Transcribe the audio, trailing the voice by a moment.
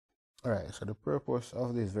Alright, so the purpose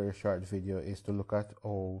of this very short video is to look at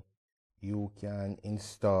how you can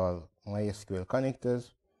install MySQL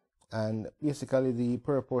connectors. And basically the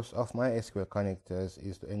purpose of MySQL connectors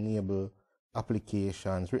is to enable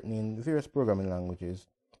applications written in various programming languages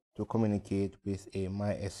to communicate with a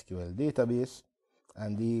MySQL database.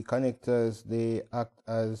 And the connectors, they act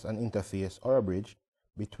as an interface or a bridge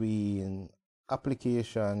between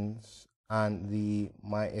applications and the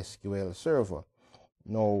MySQL server.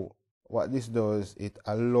 Now, what this does, it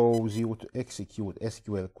allows you to execute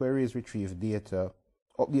SQL queries, retrieve data,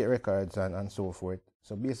 update records, and so forth.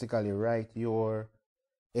 So basically write your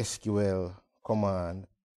SQL command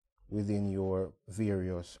within your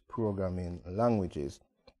various programming languages.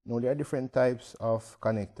 Now, there are different types of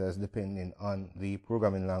connectors depending on the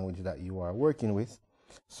programming language that you are working with.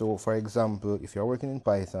 So for example, if you're working in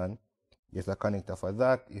Python, there's a connector for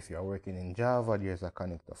that. If you're working in Java, there's a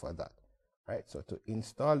connector for that. Right, so to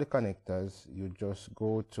install the connectors, you just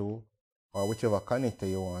go to, or whichever connector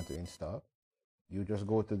you want to install, you just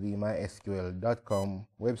go to the mysql.com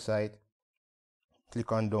website,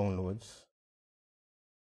 click on downloads,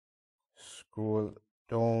 scroll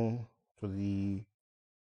down to the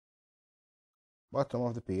bottom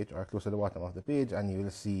of the page or close to the bottom of the page, and you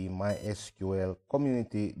will see MySQL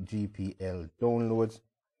Community GPL downloads.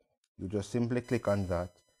 You just simply click on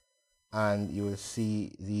that and you will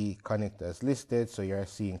see the connectors listed. So you're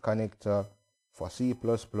seeing connector for C++,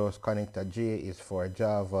 connector J is for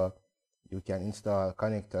Java. You can install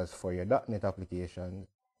connectors for your .NET application,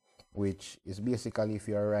 which is basically if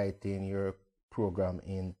you're writing your program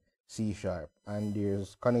in C#. And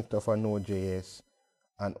there's connector for Node.js,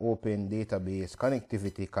 an open database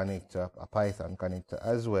connectivity connector, a Python connector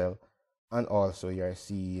as well. And also you're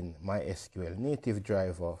seeing MySQL native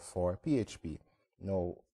driver for PHP.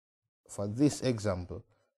 Now, for this example,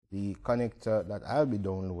 the connector that I'll be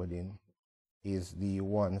downloading is the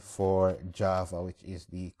one for Java, which is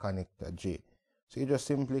the connector J. So you just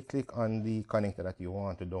simply click on the connector that you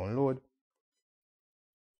want to download.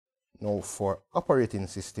 Now for operating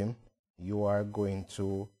system, you are going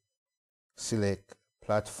to select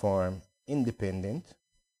platform independent.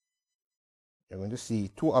 You're going to see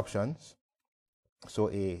two options. So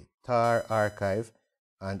a tar archive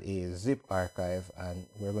and a zip archive, and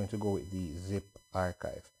we're going to go with the zip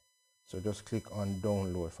archive. So just click on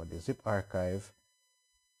download for the zip archive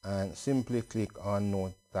and simply click on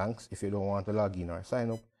no thanks. If you don't want to log in or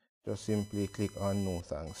sign up, just simply click on no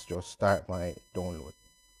thanks, just start my download.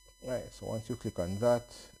 Right, so once you click on that,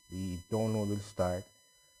 the download will start,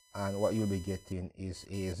 and what you'll be getting is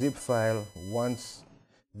a zip file. Once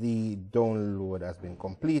the download has been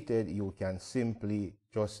completed, you can simply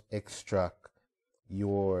just extract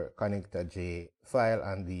your connector J file,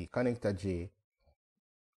 and the connector J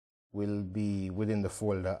will be within the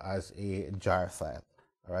folder as a jar file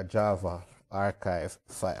or a Java archive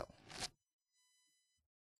file.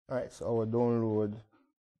 Alright, so our download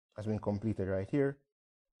has been completed right here.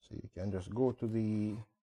 So you can just go to the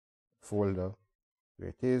folder where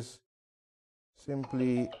it is,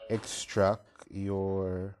 simply extract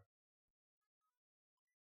your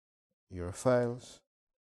files,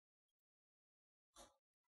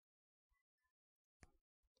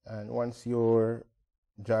 and once your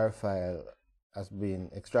jar file has been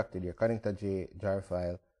extracted, your connector J jar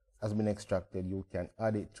file has been extracted, you can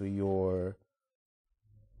add it to your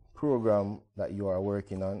program that you are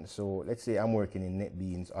working on. So let's say I'm working in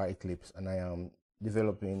NetBeans or Eclipse, and I am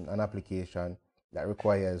developing an application that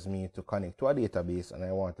requires me to connect to a database, and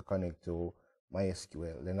I want to connect to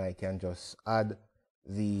MySQL. Then I can just add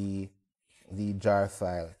the jar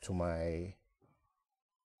file to my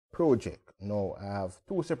project. Now I have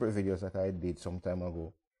two separate videos that I did some time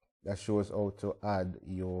ago that shows how to add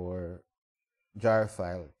your jar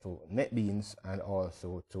file to NetBeans and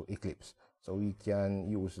also to Eclipse. So we can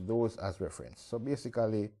use those as reference. So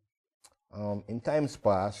basically, in times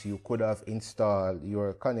past, you could have installed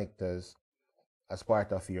your connectors as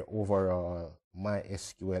part of your overall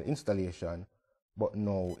MySQL installation, but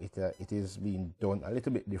now it is being done a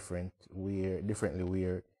little bit differently,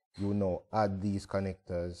 where you now add these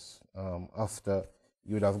connectors after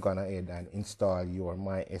you'd have gone ahead and install your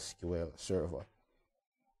MySQL server.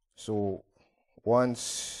 So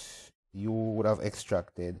once you would have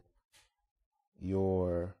extracted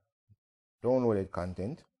your downloaded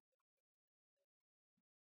content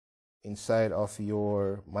inside of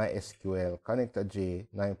your MySQL connector J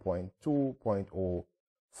 9.2.0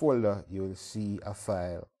 folder, you will see a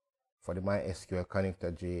file for the MySQL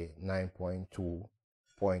connector J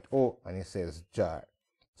 9.2.0, and it says jar.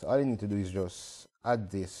 So all you need to do is just add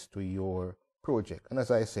this to your project. And as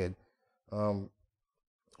I said,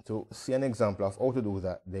 To see an example of how to do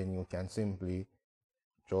that, then you can simply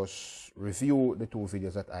just review the two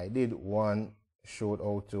videos that I did. One showed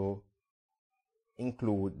how to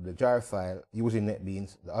include the jar file using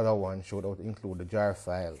NetBeans. The other one showed how to include the jar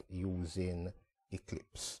file using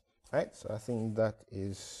Eclipse. Right, so I think that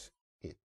is